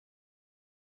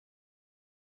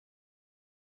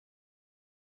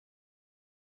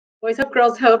Boys Hope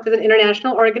Girls Hope is an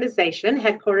international organization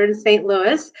headquartered in St.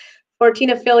 Louis, 14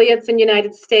 affiliates in the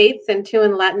United States and 2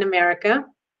 in Latin America.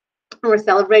 We're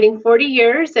celebrating 40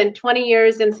 years and 20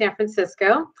 years in San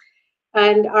Francisco.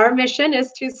 And our mission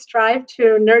is to strive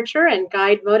to nurture and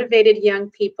guide motivated young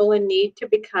people in need to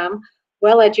become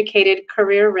well-educated,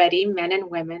 career-ready men and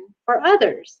women for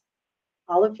others,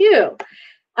 all of you.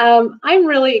 I'm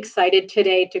really excited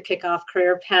today to kick off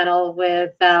Career Panel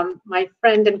with my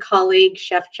friend and colleague,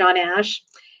 Chef John Ash.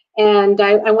 And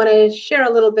I want to share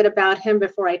a little bit about him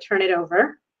before I turn it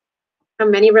over.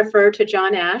 Many refer to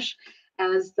John Ash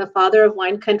as the father of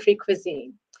wine country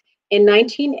cuisine. In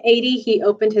 1980, he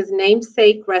opened his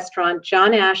namesake restaurant,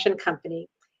 John Ash and Company,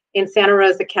 in Santa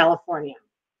Rosa, California,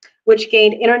 which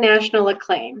gained international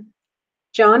acclaim.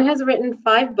 John has written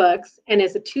 5 books and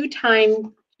is a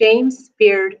 2-time James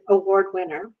Beard Award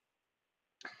winner.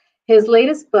 His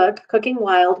latest book, Cooking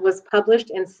Wild, was published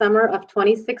in summer of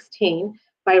 2016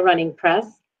 by Running Press.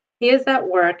 He is at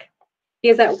work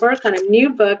on a new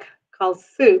book called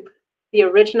Soup, the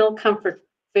Original Comfort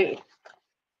Food.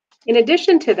 In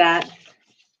addition to that,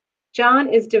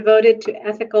 John is devoted to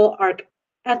ethical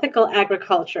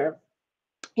agriculture.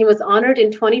 He was honored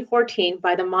in 2014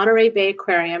 by the Monterey Bay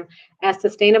Aquarium as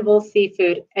Sustainable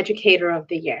Seafood Educator of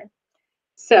the Year.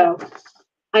 So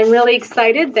I'm really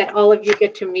excited that all of you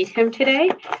get to meet him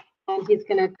today, and he's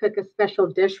going to cook a special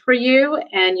dish for you,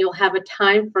 and you'll have a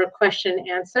time for a question and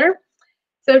answer.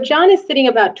 So John is sitting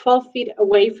about 12 feet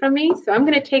away from me, so I'm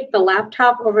going to take the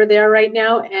laptop over there right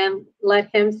now and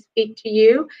let him speak to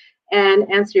you and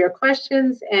answer your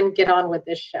questions and get on with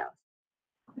this show.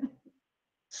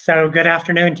 So good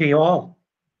afternoon to you all.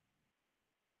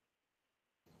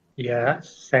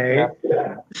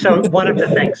 So one of the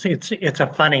things, it's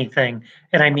a funny thing,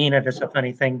 and I mean it as a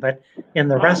funny thing, but in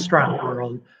the restaurant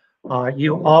world,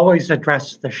 you always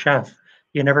address the chef.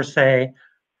 You never say,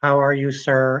 "How are you,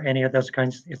 sir?" Any of those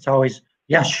kinds. It's always,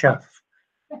 "Yes, chef."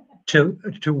 To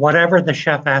whatever the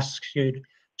chef asks you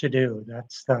to do.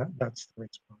 That's the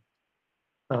response.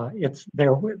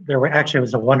 There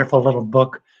was a wonderful little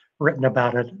book written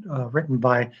about it, written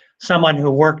by someone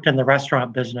who worked in the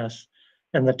restaurant business.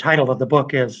 And the title of the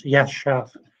book is "Yes,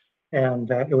 Chef," and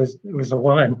it was a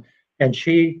woman, and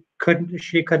she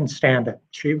couldn't stand it.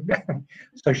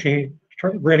 So she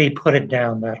really put it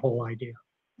down, that whole idea.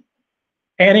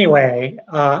 Anyway,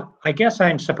 I guess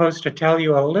I'm supposed to tell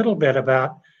you a little bit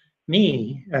about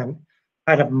me and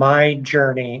kind of my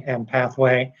journey and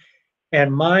pathway.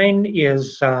 And mine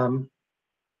is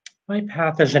my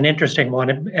path is an interesting one,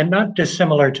 and not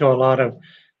dissimilar to a lot of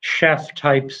chef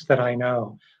types that I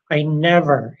know. I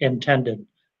never intended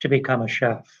to become a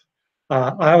chef.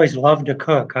 I always loved to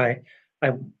cook. I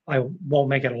won't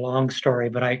make it a long story,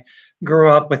 but I grew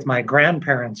up with my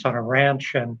grandparents on a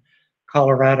ranch in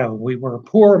Colorado. We were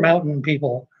poor mountain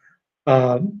people.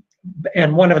 And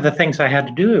one of the things I had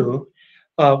to do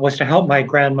was to help my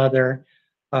grandmother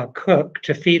cook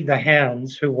to feed the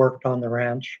hands who worked on the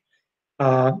ranch.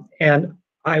 And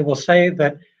I will say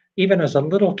that even as a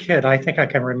little kid, I think I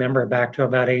can remember back to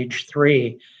about age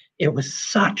 3, it was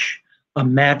such a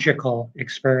magical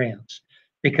experience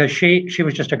because she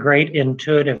was just a great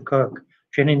intuitive cook.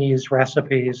 She didn't use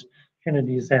recipes, she didn't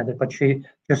use anything, but she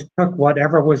just took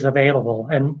whatever was available.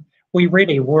 And we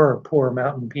really were poor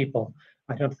mountain people.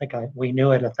 I don't think we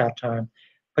knew it at that time.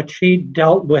 But she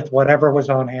dealt with whatever was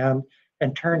on hand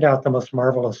and turned out the most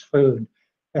marvelous food.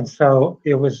 And so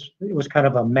it was kind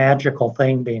of a magical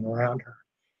thing being around her.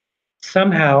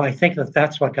 Somehow, I think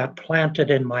that's what got planted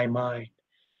in my mind,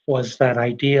 was that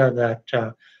idea that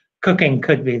cooking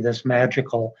could be this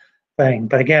magical thing.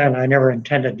 But again, I never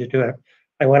intended to do it.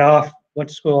 I went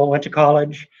to school, went to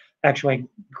college, actually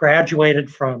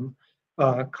graduated from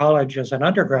college as an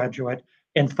undergraduate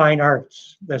in fine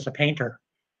arts as a painter.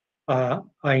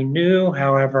 I knew,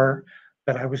 however,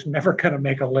 that I was never going to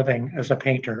make a living as a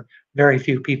painter. Very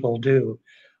few people do.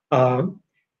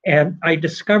 And I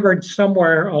discovered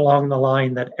somewhere along the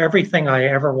line that everything I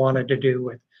ever wanted to do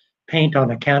with paint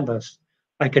on a canvas,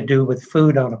 I could do with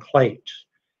food on a plate.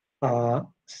 It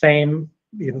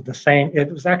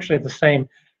was actually the same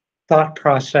thought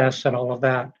process and all of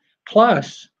that.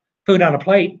 Plus, food on a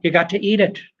plate, you got to eat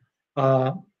it.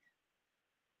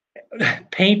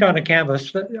 Paint on a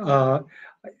canvas,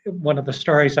 one of the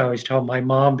stories I always tell, my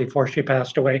mom, before she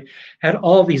passed away, had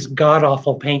all these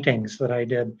god-awful paintings that I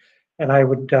did. And I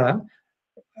would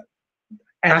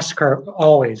ask her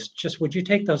always, just, would you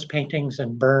take those paintings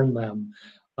and burn them?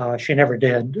 She never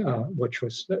did, which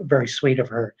was very sweet of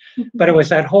her. But it was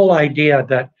that whole idea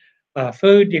that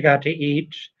food you got to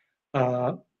eat,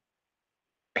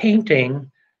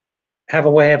 painting have a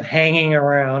way of hanging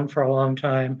around for a long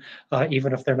time,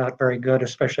 even if they're not very good,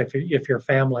 especially if your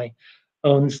family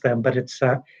owns them. But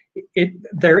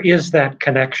there is that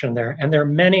connection there. And there are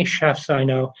many chefs I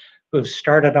know who've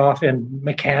started off in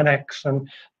mechanics and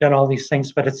done all these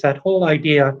things, but it's that whole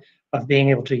idea of being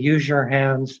able to use your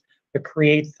hands to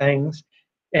create things.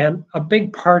 And a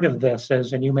big part of this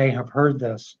is, and you may have heard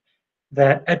this,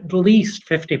 that at least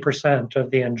 50%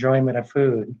 of the enjoyment of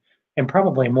food, and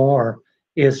probably more,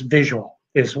 is visual,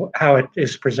 is how it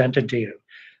is presented to you.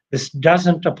 This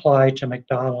doesn't apply to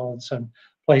McDonald's and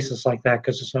places like that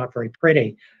because it's not very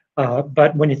pretty.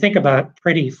 But when you think about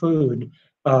pretty food,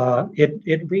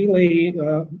 it really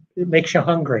it makes you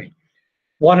hungry.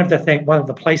 One of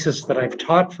the places that I've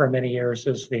taught for many years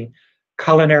is the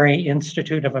Culinary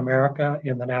Institute of America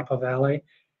in the Napa Valley.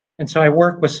 And so I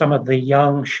work with some of the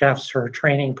young chefs who are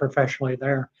training professionally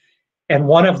there. And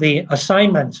one of the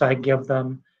assignments I give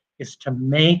them is to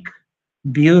make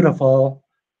beautiful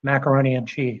macaroni and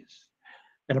cheese.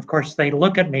 And of course, they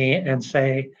look at me and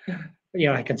say,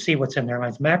 I can see what's in their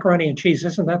minds. Macaroni and cheese,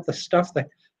 isn't that the stuff that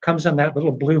comes in that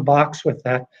little blue box with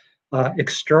that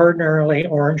extraordinarily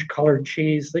orange colored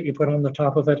cheese that you put on the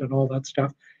top of it and all that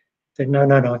stuff? I said,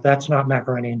 no, that's not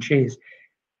macaroni and cheese.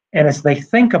 And as they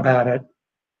think about it,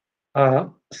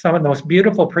 some of the most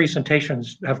beautiful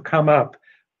presentations have come up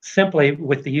simply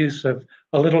with the use of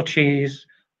a little cheese,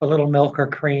 a little milk or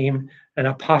cream, and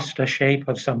a pasta shape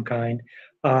of some kind.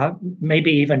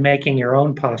 Maybe even making your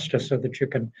own pasta so that you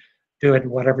can do it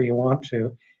whatever you want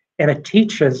to. And it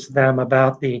teaches them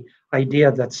about the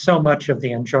idea that so much of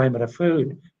the enjoyment of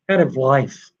food, kind of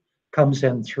life, comes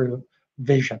in through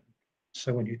vision.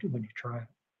 So when you try it.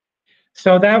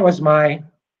 So that was my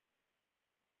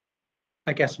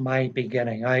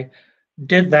beginning. I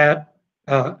did that,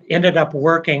 ended up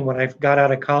working when I got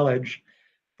out of college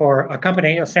for a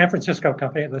company, a San Francisco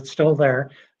company that's still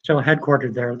there, still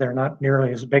headquartered there. They're not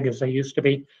nearly as big as they used to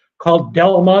be, called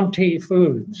Del Monte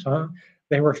Foods.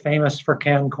 They were famous for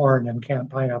canned corn and canned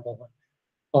pineapple,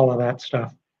 all of that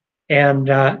stuff. And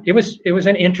it was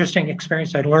an interesting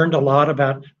experience. I learned a lot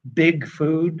about big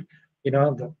food,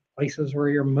 the places where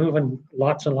you're moving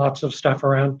lots and lots of stuff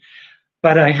around.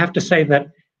 But I have to say that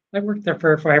I worked there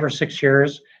for 5 or 6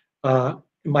 years.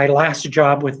 My last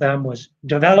job with them was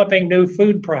developing new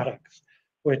food products,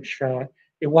 which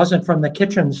it wasn't from the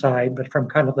kitchen side, but from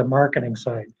kind of the marketing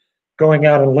side. Going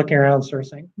out and looking around, sort of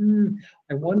saying,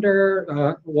 I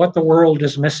wonder what the world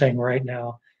is missing right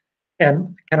now.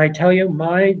 And can I tell you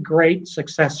my great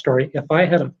success story? If I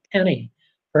had a penny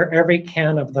for every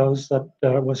can of those that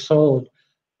was sold,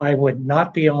 I would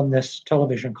not be on this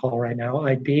television call right now.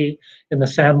 I'd be in the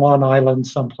San Juan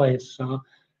Islands someplace,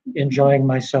 enjoying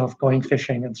myself, going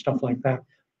fishing and stuff like that.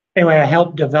 Anyway, I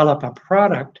helped develop a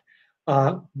product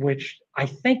which I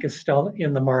think is still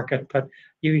in the market, but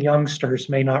you youngsters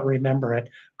may not remember it,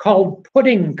 called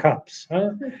pudding cups.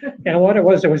 And what it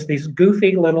was these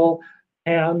goofy little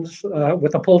pans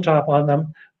with a pull top on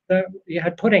them that you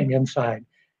had pudding inside.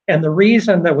 And the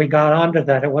reason that we got onto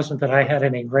that, it wasn't that I had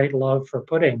any great love for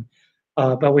pudding,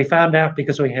 but we found out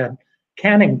because we had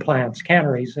canning plants,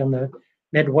 canneries in the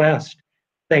Midwest.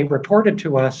 They reported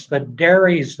to us that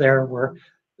dairies there were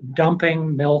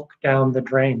dumping milk down the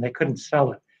drain. They couldn't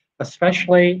sell it,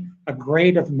 especially a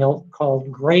grade of milk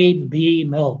called grade B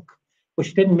milk,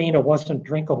 which didn't mean it wasn't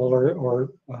drinkable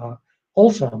or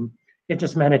wholesome. It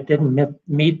just meant it didn't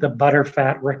meet the butter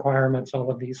fat requirements,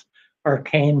 all of these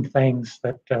arcane things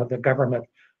that the government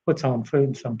puts on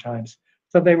food sometimes.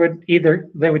 So they would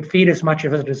feed as much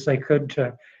of it as they could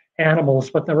to animals,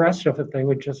 but the rest of it they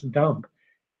would just dump.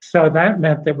 So that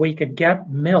meant that we could get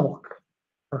milk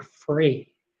for free.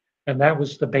 And that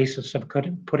was the basis of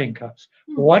pudding cups.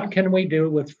 What can we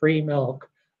do with free milk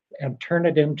and turn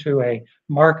it into a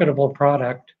marketable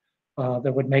product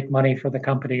that would make money for the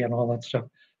company and all that stuff?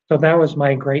 So that was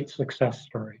my great success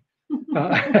story.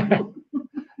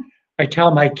 I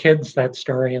tell my kids that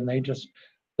story and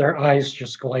their eyes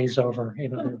just glaze over, they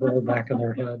roll back in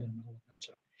their head. And all that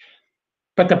stuff.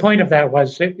 But the point of that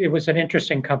was it was an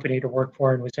interesting company to work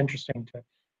for, and it was interesting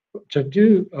to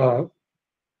do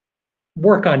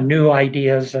work on new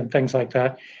ideas and things like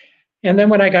that. And then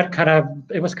when I got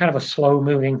it was kind of a slow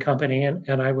moving company,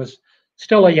 and I was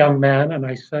still a young man, and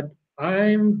I said,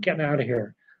 I'm getting out of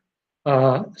here.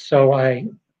 So I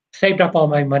saved up all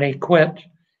my money, quit,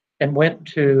 and went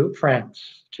to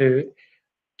France to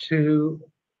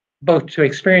both to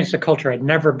experience the culture. I'd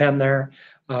never been there,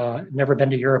 never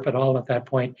been to Europe at all at that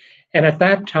point. And at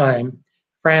that time,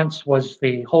 France was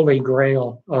the holy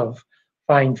grail of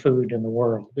fine food in the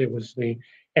world.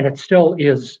 And it still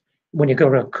is when you go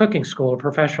to a cooking school, a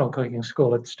professional cooking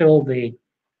school, it's still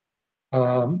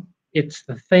it's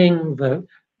the thing that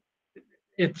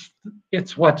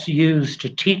it's what's used to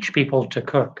teach people to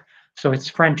cook. So it's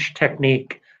French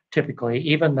technique typically,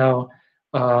 even though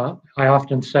I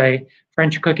often say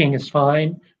French cooking is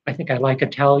fine. I think I like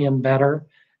Italian better.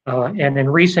 And in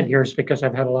recent years, because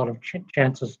I've had a lot of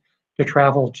chances to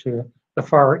travel to the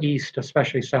Far East,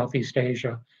 especially Southeast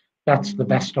Asia, that's the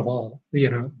best of all, you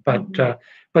know.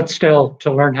 But still,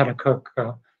 to learn how to cook,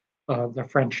 the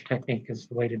French technique is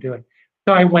the way to do it.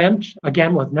 So I went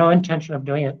again with no intention of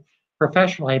doing it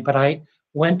professionally, but I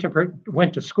went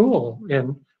to school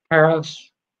in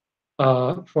Paris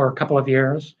for a couple of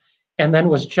years, and then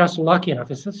was just lucky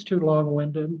enough. Is this too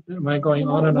long-winded? Am I going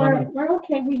on and on? We're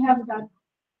okay. We have about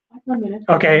 1 minute.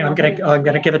 Okay, I'm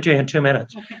gonna give it to you in 2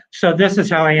 minutes. Okay. So this is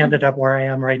how I ended up where I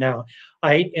am right now.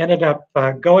 I ended up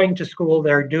going to school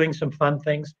there, doing some fun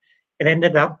things. It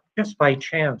ended up just by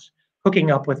chance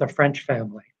hooking up with a French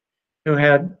family who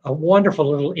had a wonderful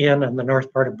little inn in the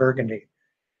north part of Burgundy.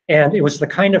 And it was the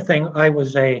kind of thing, I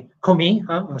was a commis,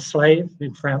 a slave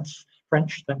in French,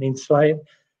 that means slave,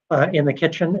 in the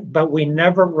kitchen, but we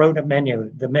never wrote a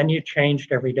menu. The menu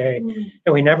changed every day.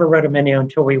 And we never wrote a menu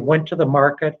until we went to the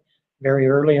market very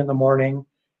early in the morning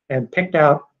and picked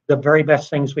out the very best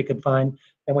things we could find.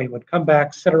 And we would come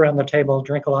back, sit around the table,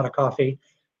 drink a lot of coffee,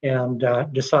 and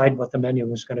decide what the menu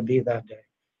was going to be that day.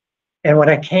 And when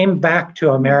I came back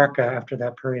to America after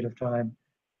that period of time,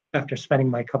 after spending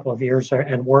my couple of years there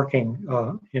and working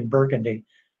in Burgundy,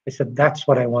 I said, that's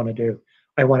what I want to do.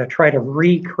 I want to try to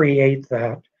recreate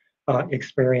that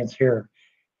experience here.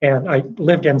 And I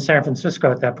lived in San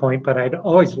Francisco at that point, but I'd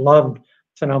always loved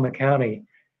Sonoma County.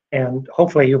 And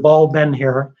hopefully you've all been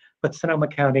here, but Sonoma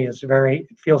County is it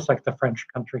feels like the French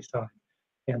countryside.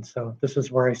 And so this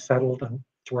is where I settled and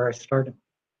it's where I started.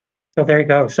 So there you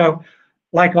go. So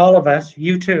like all of us,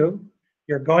 you too,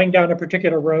 you're going down a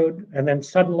particular road and then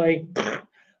suddenly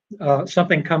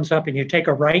something comes up and you take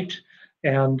a right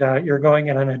and you're going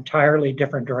in an entirely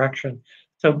different direction.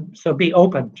 So be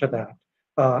open to that.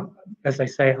 As I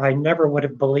say, I never would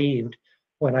have believed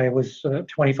when I was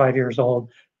 25 years old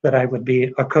that I would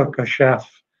be a cook, a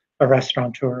chef, a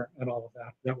restaurateur, and all of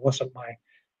that. That wasn't my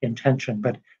intention,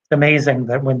 but it's amazing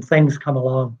that when things come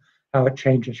along, how it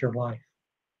changes your life.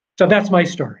 So that's my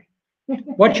story.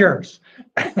 What's yours?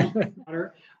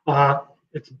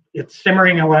 It's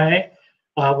simmering away.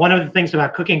 One of the things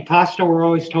about cooking pasta, we're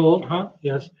always told,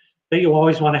 is that you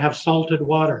always want to have salted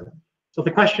water. So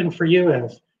the question for you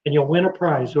is, and you'll win a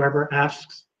prize, whoever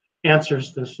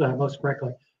answers this most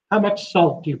correctly, how much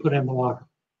salt do you put in the water?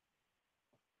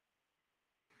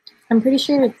 I'm pretty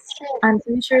sure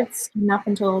it's enough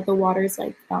until the water's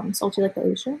like salty like the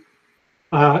ocean.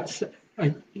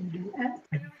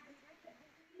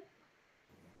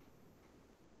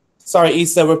 Sorry,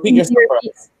 Issa, repeat yourself.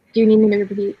 Do you need me to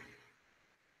repeat?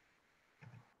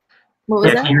 What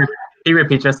was that? Can you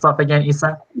repeat yourself again,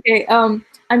 Issa? Okay,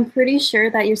 I'm pretty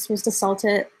sure that you're supposed to salt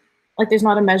it, like there's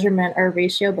not a measurement or a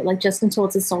ratio, but like just until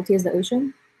it's as salty as the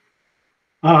ocean.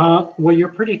 Well, you're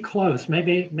pretty close.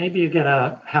 Maybe you get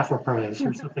a half a prize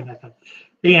or something like that.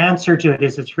 The answer to it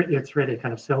is it's really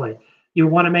kind of silly. You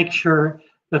want to make sure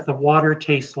that the water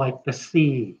tastes like the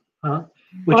sea,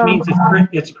 which means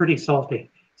it's pretty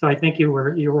salty. So I think you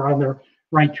were on the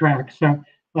right track. So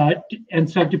and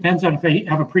so it depends on if they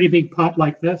have a pretty big pot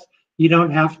like this. You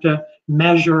don't have to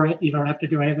measure it. You don't have to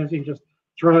do anything. So you just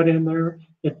throw it in there,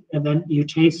 and then you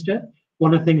taste it.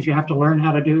 One of the things you have to learn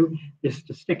how to do is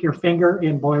to stick your finger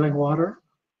in boiling water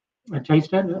and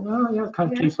taste it. And, oh yeah, it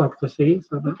kind of tastes like the sea.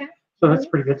 So that's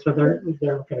pretty good. So they're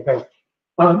going to go.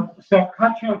 So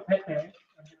cacio e pepe, I'm going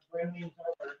to bring these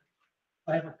over.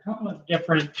 I have a couple of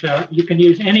different, you can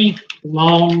use any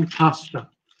long pasta.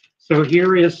 So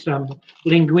here is some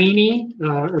linguine,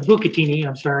 or bucatini,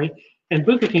 I'm sorry. And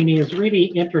bucatini is really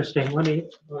interesting. Let me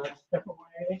step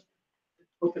away,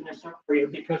 open this up for you,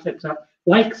 because it's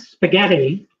like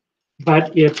spaghetti,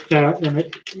 but you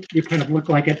kind of look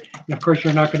like it. And of course,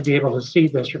 you're not going to be able to see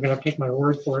this. You're going to take my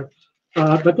word for it.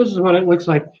 But this is what it looks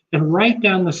like. And right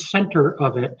down the center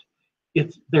of it,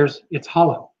 it's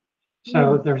hollow.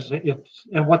 So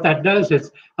and what that does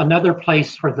is another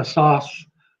place for the sauce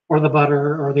or the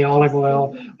butter or the olive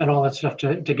oil and all that stuff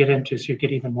to get into, so you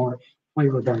get even more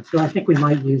flavor there. So I think we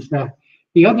might use that.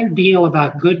 The other deal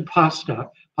about good pasta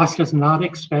is not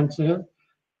expensive,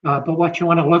 but what you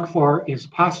want to look for is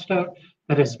pasta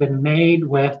that has been made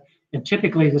with, and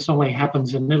typically this only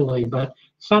happens in Italy, but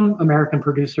some American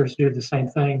producers do the same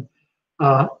thing,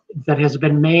 that has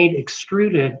been made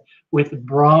extruded with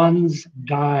bronze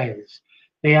dyes.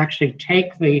 They actually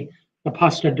take the the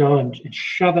pasta dough and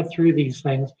shove it through these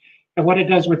things. And what it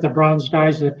does with the bronze die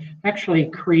is it actually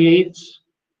creates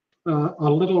a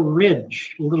little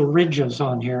ridge, little ridges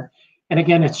on here. And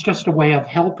again, it's just a way of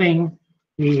helping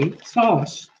the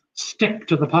sauce stick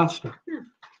to the pasta.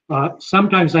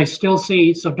 Sometimes I still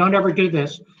see, so don't ever do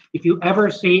this. If you ever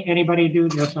see anybody do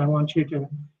this, I want you to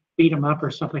beat them up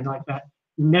or something like that.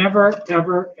 Never,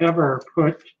 ever, ever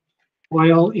put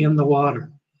oil in the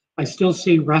water. I still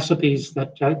see recipes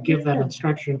that give that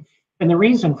instruction. And the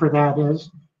reason for that is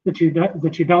that you don't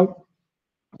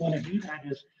want to do that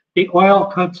is the oil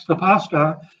cooks the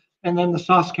pasta and then the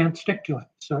sauce can't stick to it.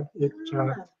 So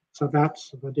so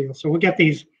that's the deal. So we'll get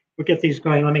these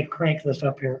going. Let me crank this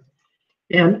up here.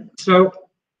 And so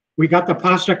we got the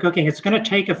pasta cooking. It's going to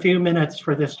take a few minutes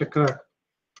for this to cook.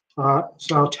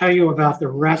 So I'll tell you about the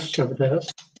rest of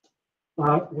this.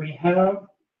 We have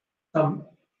some,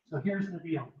 so here's the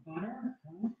deal. Butter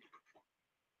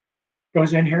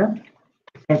goes in here.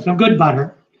 There's some good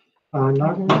butter,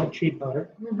 not cheap butter.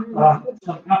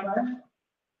 Some pepper,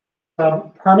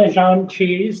 some Parmesan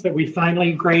cheese that we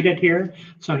finally grated here.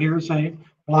 So here's a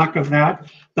block of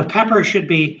that. The pepper should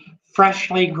be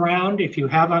freshly ground. If you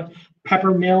have a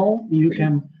pepper mill, you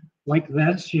can, like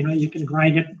this, you can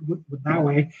grind it that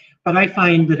way. But I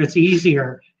find that it's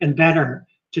easier and better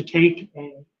to take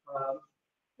a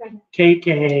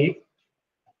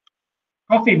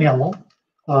coffee mill,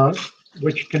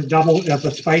 which can double as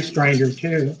a spice grinder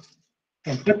too,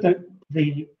 and put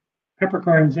the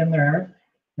peppercorns in there,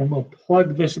 and we'll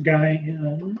plug this guy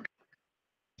in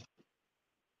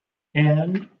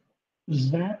and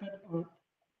zap it up.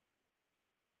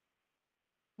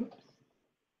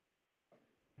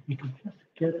 You can just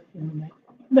get it in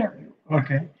there.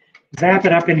 Okay. Zap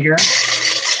it up in here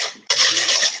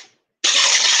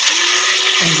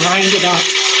and grind it up.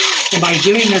 And by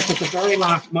doing this at the very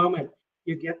last moment,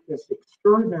 you get this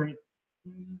extraordinary,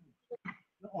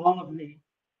 all of the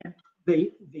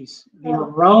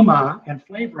aroma and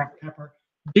flavor of pepper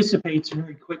dissipates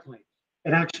very quickly.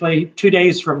 And actually, 2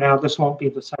 days from now, this won't be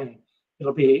the same.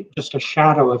 It'll be just a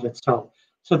shadow of itself.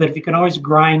 So that if you can always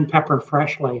grind pepper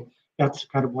freshly, that's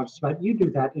kind of what's about. You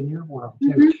do that in your world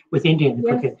too, with Indian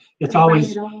cooking. It's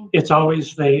always at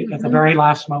the very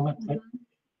last moment.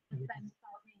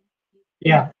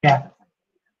 Yeah.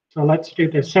 So let's do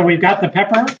this. So we've got the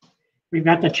pepper, we've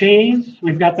got the cheese,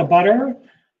 we've got the butter.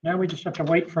 Now we just have to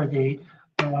wait for the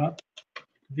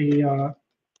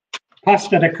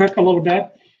pasta to cook a little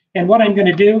bit. And what I'm going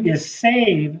to do is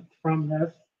save from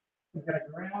this. I'm going to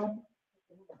grab a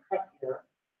little cup here.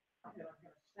 And I'm going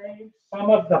to save some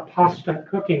of the pasta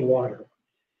cooking water.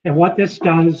 And what this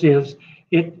does is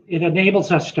it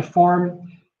enables us to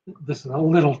form, this is a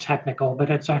little technical, but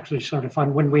it's actually sort of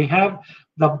fun. When we have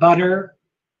the butter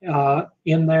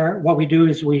in there, what we do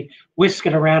is we whisk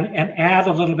it around and add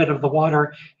a little bit of the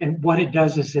water. And what it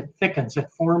does is it thickens,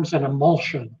 it forms an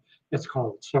emulsion, it's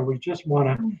called. So we just want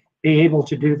to be able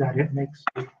to do that. It makes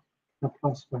the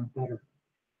pasta better.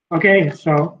 Okay,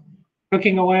 so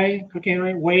cooking away,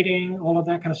 waiting, all of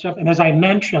that kind of stuff. And as I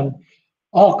mentioned,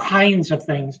 all kinds of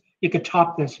things. You could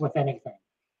top this with anything.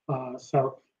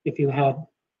 So if you had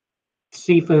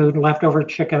seafood, leftover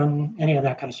chicken, any of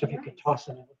that kind of stuff, you could toss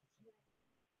it in.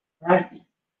 Right?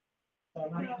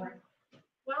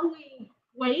 While we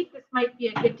wait, this might be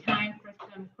a good time for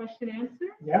some question and answer.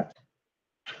 Yeah.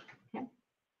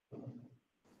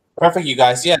 Perfect, you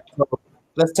guys. Yeah. So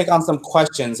let's take on some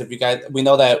questions. If you guys, we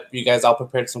know that you guys all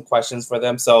prepared some questions for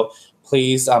them. So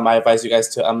please, I advise you guys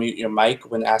to unmute your mic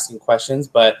when asking questions.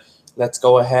 But let's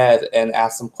go ahead and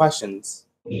ask some questions.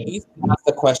 Please ask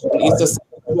the question.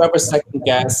 Whoever second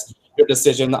guess your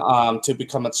decision to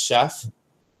become a chef.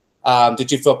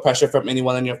 Did you feel pressure from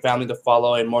anyone in your family to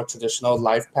follow a more traditional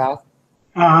life path?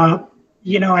 I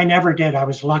never did. I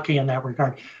was lucky in that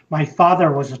regard. My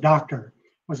father was a doctor,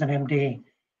 was an MD.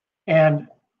 And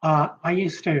I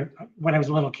used to, when I was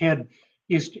a little kid,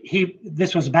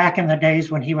 this was back in the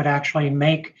days when he would actually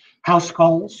make house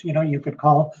calls. You could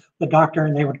call the doctor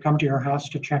and they would come to your house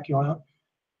to check you out.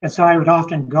 And so I would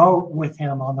often go with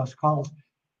him on those calls.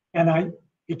 And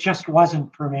it just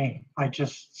wasn't for me. I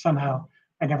just somehow,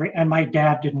 and my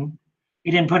dad didn't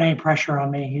put any pressure on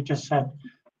me. He just said,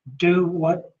 do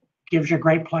what gives you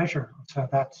great pleasure. So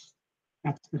that's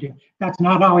the deal. That's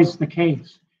not always the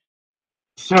case.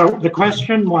 So the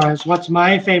question was, what's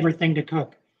my favorite thing to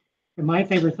cook? And my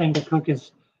favorite thing to cook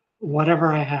is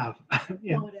whatever I have.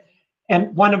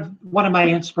 And one of my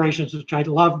inspirations, which I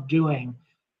love doing,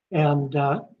 and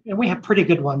we have pretty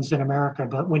good ones in America,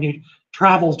 but when you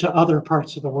travel to other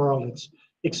parts of the world, it's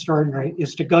extraordinary,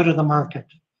 is to go to the market,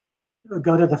 or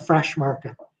go to the fresh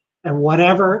market. And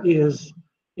whatever is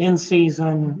in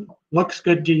season, looks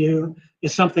good to you,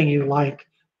 is something you like,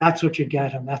 that's what you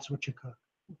get and that's what you cook.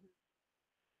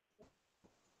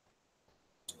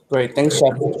 Great, thanks,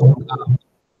 Chef.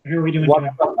 How are we doing? What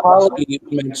Jim? quality you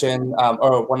mentioned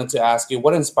or wanted to ask you,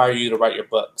 what inspired you to write your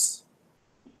books?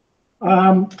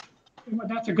 Well,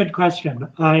 that's a good question.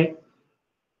 I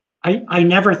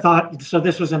never thought, so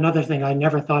this was another thing I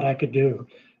never thought I could do,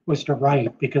 was to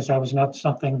write, because that was not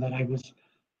something that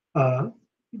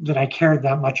I cared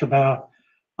that much about.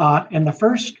 And the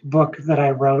first book that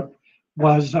I wrote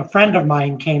was, a friend of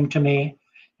mine came to me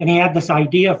and he had this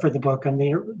idea for the book, and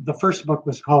the first book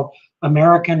was called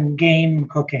American Game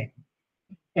Cooking.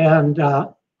 And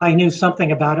I knew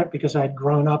something about it because I'd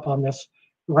grown up on this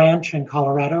ranch in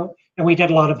Colorado, and we did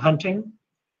a lot of hunting.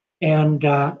 And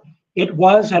it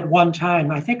was at one time,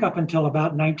 I think up until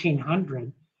about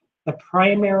 1900, the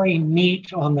primary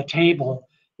meat on the table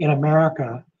in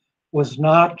America was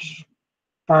not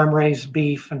farm-raised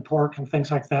beef and pork and things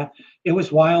like that. It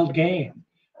was wild game.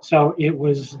 So it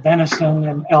was venison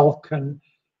and elk and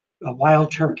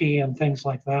wild turkey and things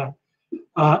like that.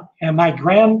 And my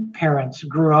grandparents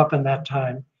grew up in that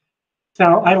time. So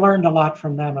I learned a lot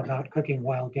from them about cooking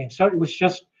wild game. So it was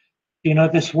just,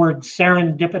 this word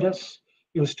serendipitous.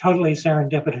 It was totally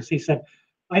serendipitous. He said,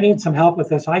 I need some help with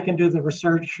this. I can do the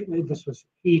research. This was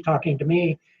he talking to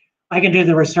me. I can do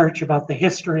the research about the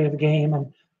history of the game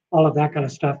and all of that kind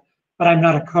of stuff, but I'm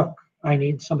not a cook. I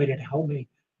need somebody to help me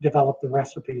develop the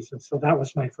recipes. And so that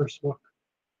was my first book.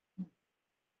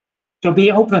 So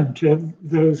be open to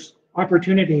those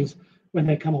opportunities when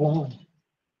they come along.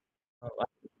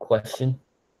 Question.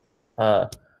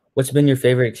 What's been your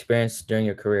favorite experience during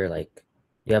your career? Like,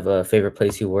 you have a favorite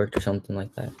place you worked or something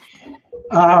like that?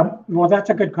 Well,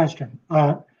 that's a good question.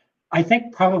 I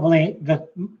think probably that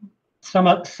some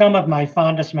of my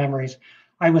fondest memories,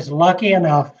 I was lucky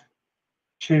enough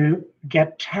to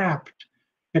get tapped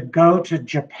to go to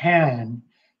Japan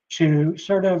to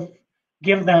sort of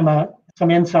give them some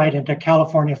insight into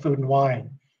California food and wine.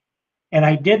 And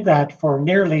I did that for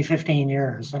nearly 15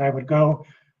 years. And I would go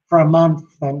for a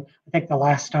month. And I think the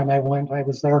last time I went, I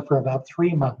was there for about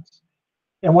 3 months.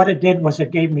 And what it did was it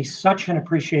gave me such an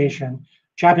appreciation.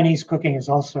 Japanese cooking is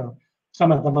also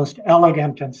some of the most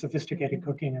elegant and sophisticated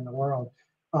cooking in the world.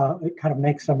 It kind of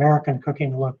makes American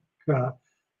cooking look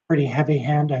pretty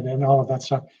heavy-handed and all of that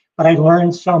stuff. But I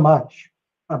learned so much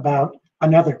about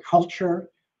another culture,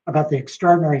 about the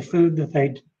extraordinary food that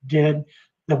they did,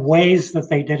 the ways that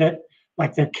they did it.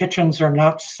 Like the kitchens are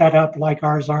not set up like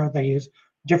ours are. They use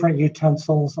different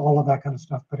utensils, all of that kind of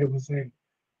stuff. But it was an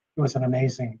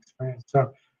amazing experience.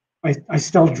 So I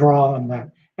still draw on that.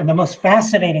 And the most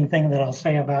fascinating thing that I'll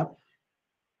say about,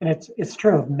 and it's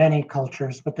true of many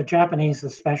cultures, but the Japanese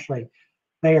especially,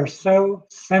 they are so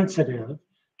sensitive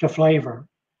to flavor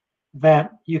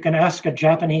that you can ask a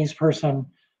Japanese person,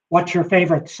 what's your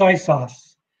favorite soy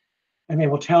sauce? And they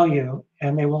will tell you,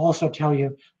 and they will also tell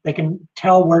you, they can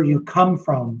tell where you come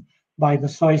from by the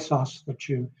soy sauce that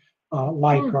you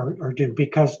like or do,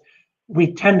 because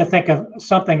we tend to think of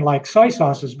something like soy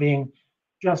sauce as being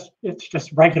it's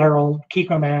just regular old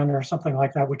Kikkoman or something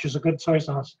like that, which is a good soy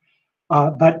sauce.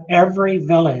 But every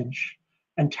village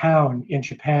and town in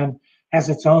Japan has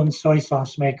its own soy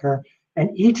sauce maker,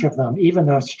 and each of them, even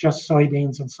though it's just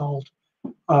soybeans and salt,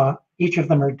 each of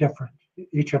them are different.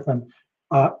 Each of them,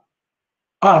 it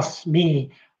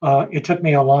took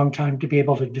me a long time to be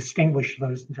able to distinguish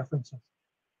those differences.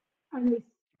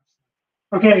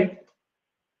 Okay,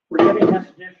 we're getting this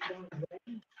dish done.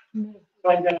 So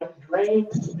I'm going to drain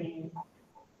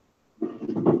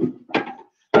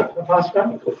the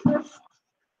pasta.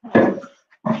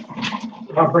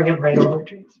 I'll bring it right over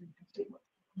to you so you can see.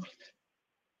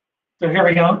 So here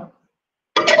we go.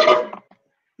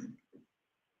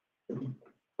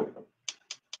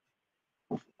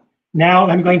 Now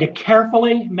I'm going to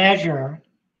carefully measure,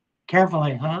 I'm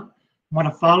going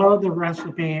to follow the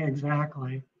recipe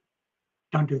exactly.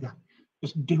 Don't do that.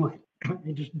 Just do it.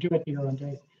 You just do it your own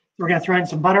day. We're going to throw in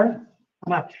some butter. How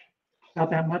much? Not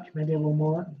that much, maybe a little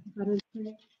more. Butter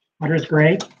is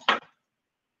great.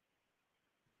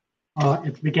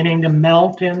 It's beginning to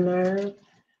melt in there.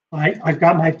 I've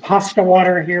got my pasta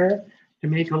water here to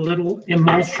make a little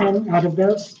emulsion out of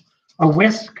this. A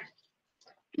whisk.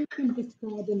 You can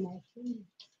describe emulsion.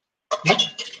 Yep.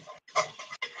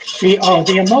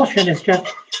 The emulsion is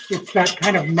it's that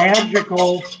kind of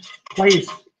magical place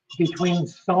between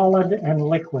solid and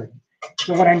liquid.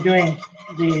 So what I'm doing,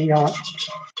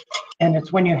 and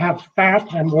it's when you have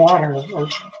fat and water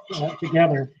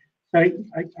together. So I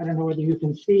don't know whether you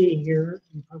can see here.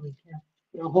 You probably can't.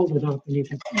 I'll hold it up and you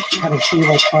can kind of see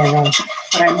what's going on.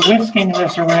 But I'm whisking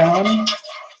this around,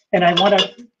 and I want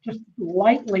to just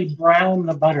lightly brown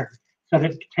the butter so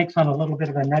that it takes on a little bit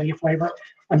of a nutty flavor.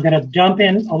 I'm going to dump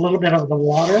in a little bit of the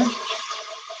water,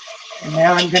 and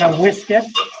now I'm going to whisk it.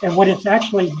 And what it's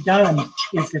actually done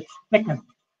is it's thickened.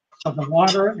 So the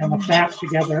water and the fat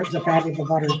together, the fat and the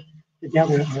butter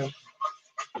together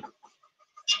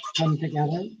come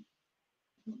together.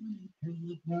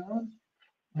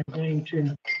 I'm going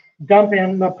to dump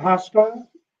in the pasta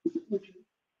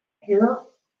here.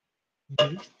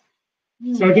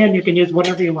 So again, you can use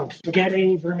whatever you want: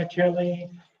 spaghetti,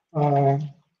 vermicelli,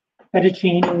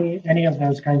 fettuccine, any of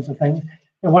those kinds of things.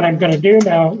 And what I'm going to do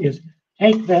now is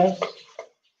take this.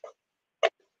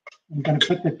 I'm going to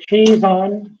put the cheese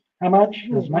on. How much?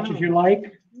 As much as you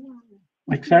like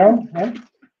so. Right?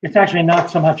 It's actually not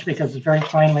so much because it's very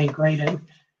finely grated.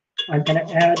 I'm going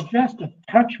to add just a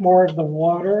touch more of the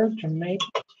water to make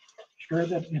sure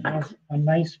that it has a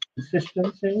nice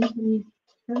consistency.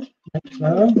 Like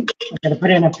so. I'm going to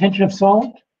put in a pinch of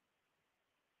salt,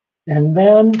 and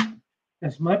then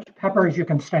as much pepper as you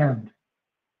can stand.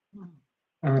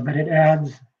 But it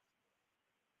adds,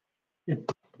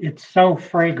 it's so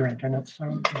fragrant and it's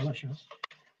so delicious.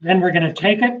 Then we're going to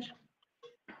take it,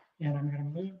 and I'm going to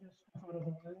move this out of the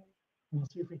way. We'll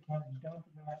see if we can dump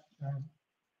that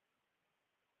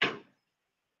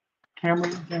camera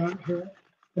down here.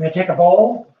 I'm going to take a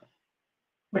bowl.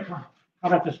 Which one? How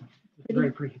about this one? It's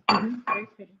very pretty. Very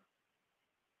pretty.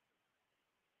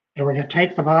 And we're going to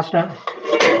take the pasta,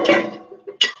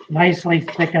 nicely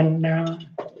thickened now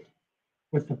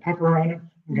with the pepper on it.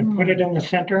 I'm going to put it in the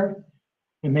center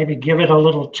and maybe give it a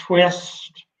little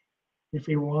twist if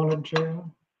you wanted to,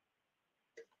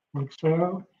 like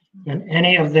so. And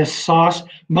any of this sauce,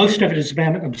 most of it has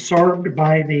been absorbed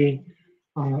by the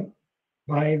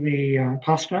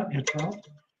pasta itself.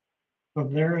 So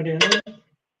there it is.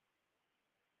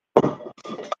 I'm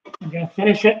going to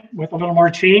finish it with a little more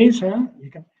cheese. Huh? You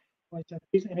can place that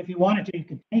cheese, and if you wanted to, you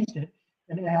could taste it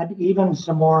and add even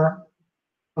some more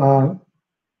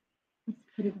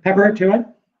pepper to it,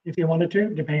 if you wanted to,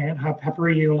 depending on how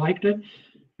peppery you liked it.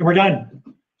 And we're done.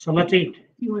 So let's eat.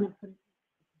 You want to put it?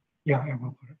 Yeah, I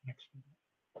will put it next to you.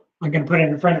 I'm going to put it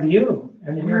in front of you,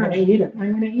 and then you're going to eat it.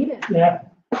 I'm going to eat it. Yeah.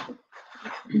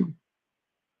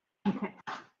 Okay.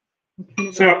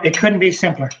 So it couldn't be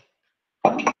simpler.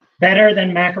 Better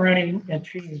than macaroni and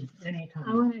cheese I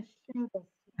anytime. want to share this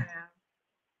now.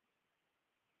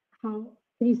 How,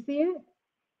 can you see it?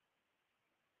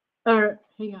 Or,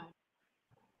 hang on.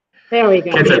 There we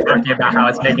go. Kids are talking about how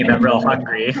it's making them real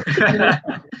hungry.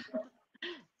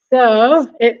 So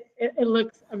it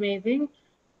looks amazing.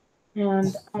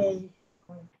 And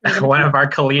One of our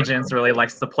collegians really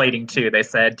likes the plating too. They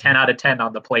said 10 out of 10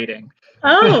 on the plating.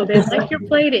 oh, they like your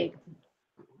plating.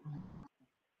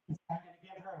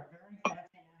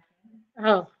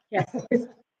 Oh, yes.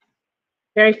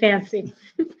 Very fancy.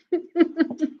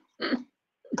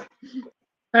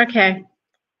 Okay.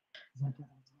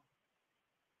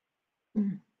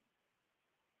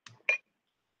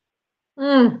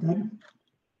 Mm.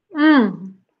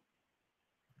 Mm.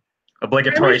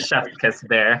 Obligatory chef kiss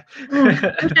there. I wish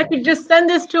I could just send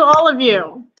this to all of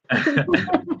you.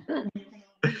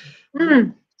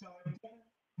 Mm.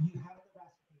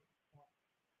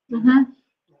 Mhm.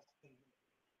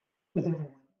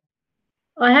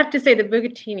 Well, I have to say the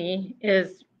bucatini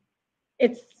is,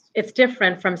 it's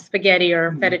different from spaghetti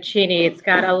or fettuccine. It's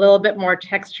got a little bit more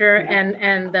texture,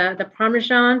 and the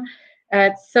Parmesan,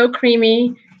 it's so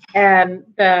creamy, and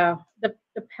the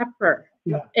pepper,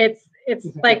 it's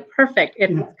like perfect.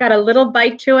 It's got a little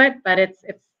bite to it, but it's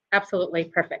absolutely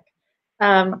perfect.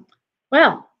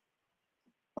 Well,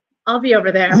 I'll be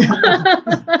over there.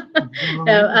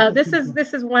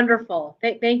 This is wonderful.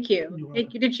 Thank you.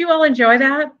 Thank you. Did you all enjoy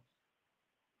that?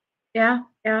 Yeah.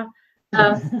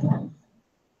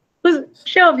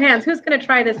 Show of hands. Who's going to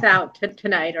try this out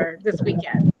tonight or this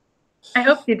weekend? I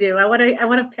hope you do. I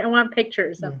want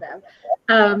pictures of them.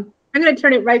 I'm going to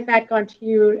turn it right back on to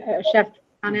you, Chef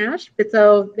John Ash,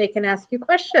 so they can ask you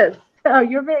questions. Oh,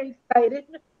 you're very excited.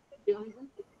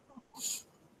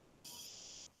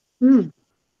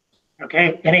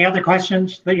 Okay, any other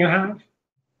questions that you have?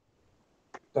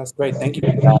 That's great. Thank you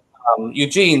for that.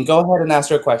 Eugene, go ahead and ask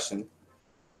your question.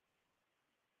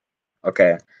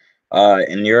 Okay.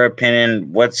 In your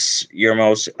opinion, what's your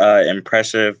most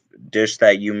impressive dish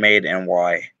that you made and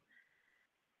why?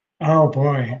 Oh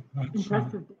boy,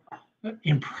 Impressive.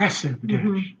 Impressive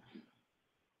dish.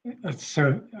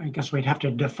 So I guess we'd have to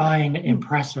define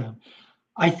impressive.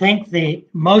 I think the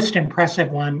most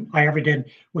impressive one I ever did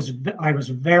was I was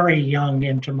very young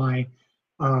into my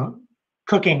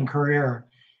cooking career.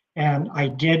 And I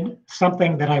did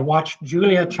something that I watched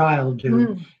Julia Child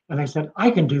do. And I said, I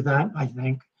can do that, I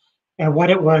think. And what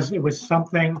it was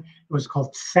something, it was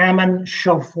called salmon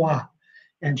chaud-froid.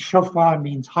 And chaud-froid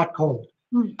means hot cold.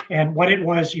 And what it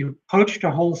was, you poached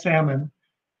a whole salmon,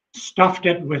 stuffed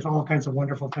it with all kinds of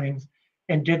wonderful things,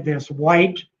 and did this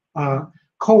white,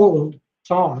 cold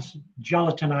sauce,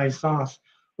 gelatinized sauce,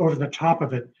 over the top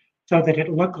of it so that it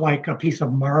looked like a piece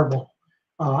of marble,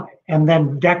 and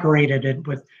then decorated it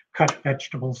with cut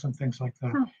vegetables and things like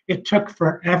that. It took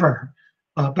forever,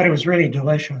 but it was really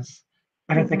delicious.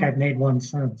 I don't think I've made one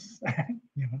since.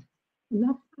 You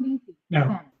know?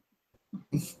 No.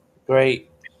 Great.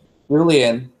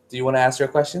 Julian, do you want to ask your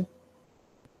question?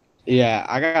 Yeah,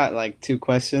 I got like 2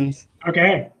 questions.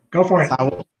 Okay, go for it.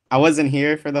 So I wasn't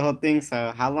here for the whole thing,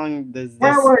 so how long does this...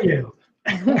 Where were you?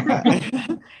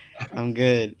 I'm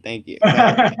good, thank you. So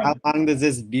how long does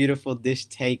this beautiful dish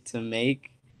take to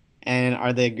make? And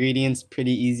are the ingredients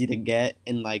pretty easy to get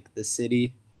in like the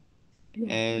city?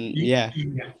 And yeah.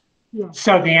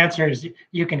 So the answer is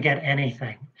you can get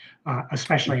anything,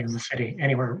 especially in the city,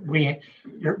 anywhere.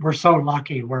 We're so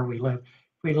lucky where we live.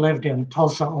 If we lived in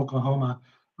Tulsa, Oklahoma,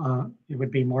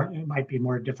 it might be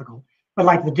more difficult. But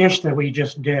like the dish that we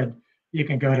just did, you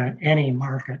can go to any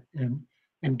market and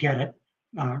get it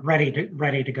ready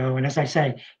to go. And as I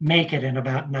say, make it in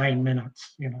about 9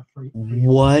 minutes. You know.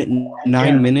 What?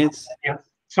 9 minutes? Yeah.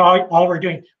 So all we're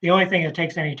doing, the only thing that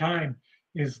takes any time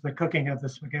is the cooking of the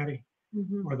spaghetti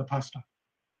or the pasta.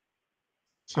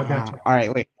 So that's all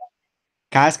right. Wait,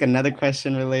 can I ask another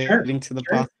question relating to the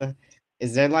pasta?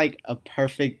 Is there like a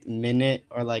perfect minute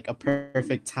or like a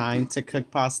perfect time to cook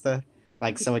pasta?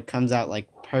 Like, so it comes out like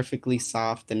perfectly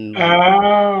soft and like...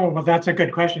 Oh, well, that's a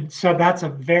good question. So that's a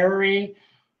very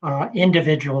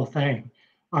individual thing.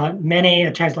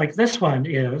 Many times, like this one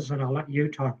is, and I'll let you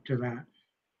talk to that,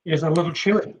 is a little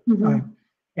chewy.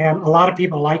 And a lot of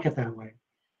people like it that way.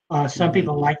 Some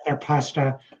people like their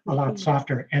pasta a lot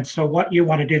softer. And so what you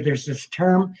want to do, there's this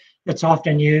term that's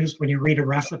often used when you read a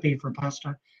recipe for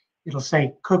pasta. It'll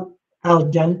say cook al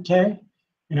dente,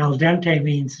 and al dente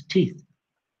means teeth.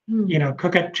 You know,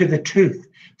 cook it to the tooth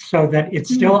so that it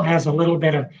still has a little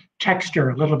bit of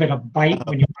texture, a little bit of bite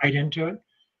when you bite into it.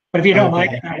 But if you don't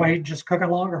like it that way, just cook it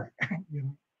longer. You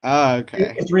know? Oh,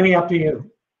 okay. It's really up to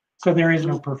you. So there is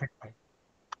no perfect way.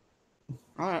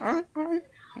 All right.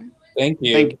 Thank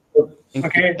you.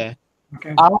 Okay.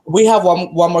 We have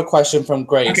one more question from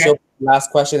Grace. Okay. So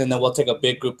last question, and then we'll take a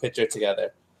big group picture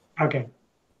together. Okay.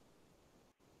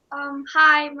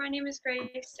 Hi, my name is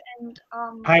Grace, and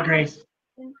Hi, Grace.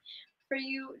 For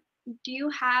you, do you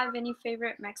have any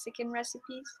favorite Mexican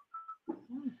recipes?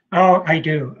 Oh, I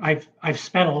do. I've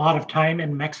spent a lot of time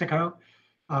in Mexico,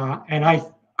 and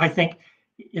I think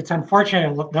it's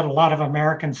unfortunate that a lot of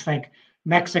Americans think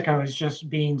Mexico is just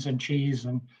beans and cheese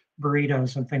and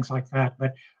burritos and things like that.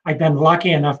 But I've been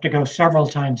lucky enough to go several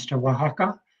times to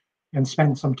Oaxaca and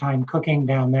spend some time cooking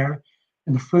down there.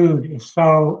 And the food is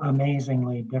so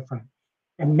amazingly different.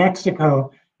 And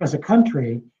Mexico as a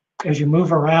country, as you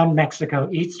move around Mexico,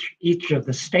 each of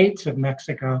the states of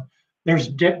Mexico,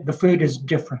 the food is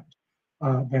different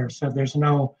there. So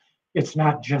it's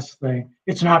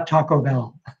not Taco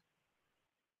Bell.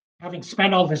 Having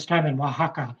spent all this time in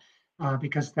Oaxaca,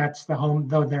 because that's the home,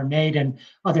 though they're made in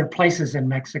other places in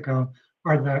Mexico,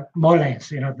 are the moles,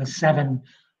 the 7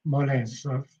 moles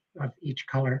of each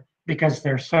color, because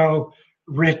they're so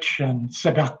rich and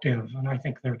seductive. And I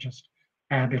think they're just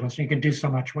fabulous. You can do so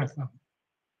much with them.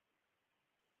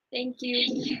 Thank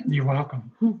you. You're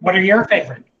welcome. What are your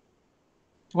favorite?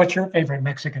 What's your favorite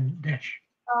Mexican dish?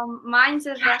 Mine's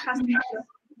is rajas.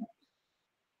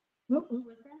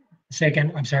 Say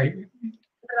again, I'm sorry.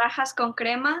 Rajas con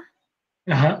crema.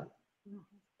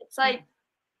 It's like,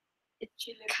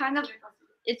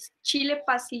 it's chile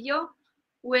pasillo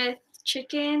with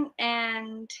chicken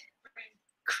and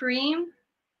cream.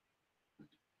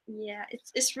 Yeah,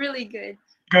 it's really good.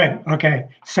 Good. Okay.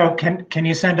 So can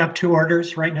you send up 2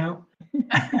 orders right now?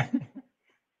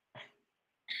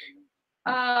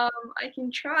 I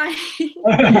can try.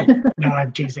 No,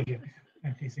 I'm teasing you.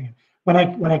 When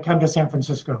I come to San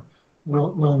Francisco,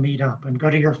 we'll meet up and go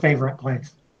to your favorite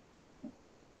place.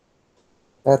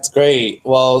 That's great.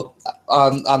 Well,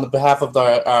 on the behalf of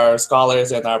our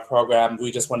scholars and our program,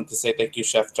 we just wanted to say thank you,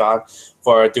 Chef John,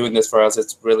 for doing this for us.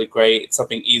 It's really great. It's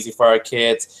something easy for our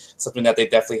kids, something that they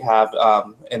definitely have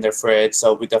in their fridge.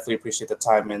 So we definitely appreciate the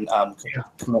time and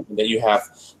commitment that you have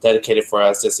dedicated for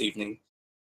us this evening.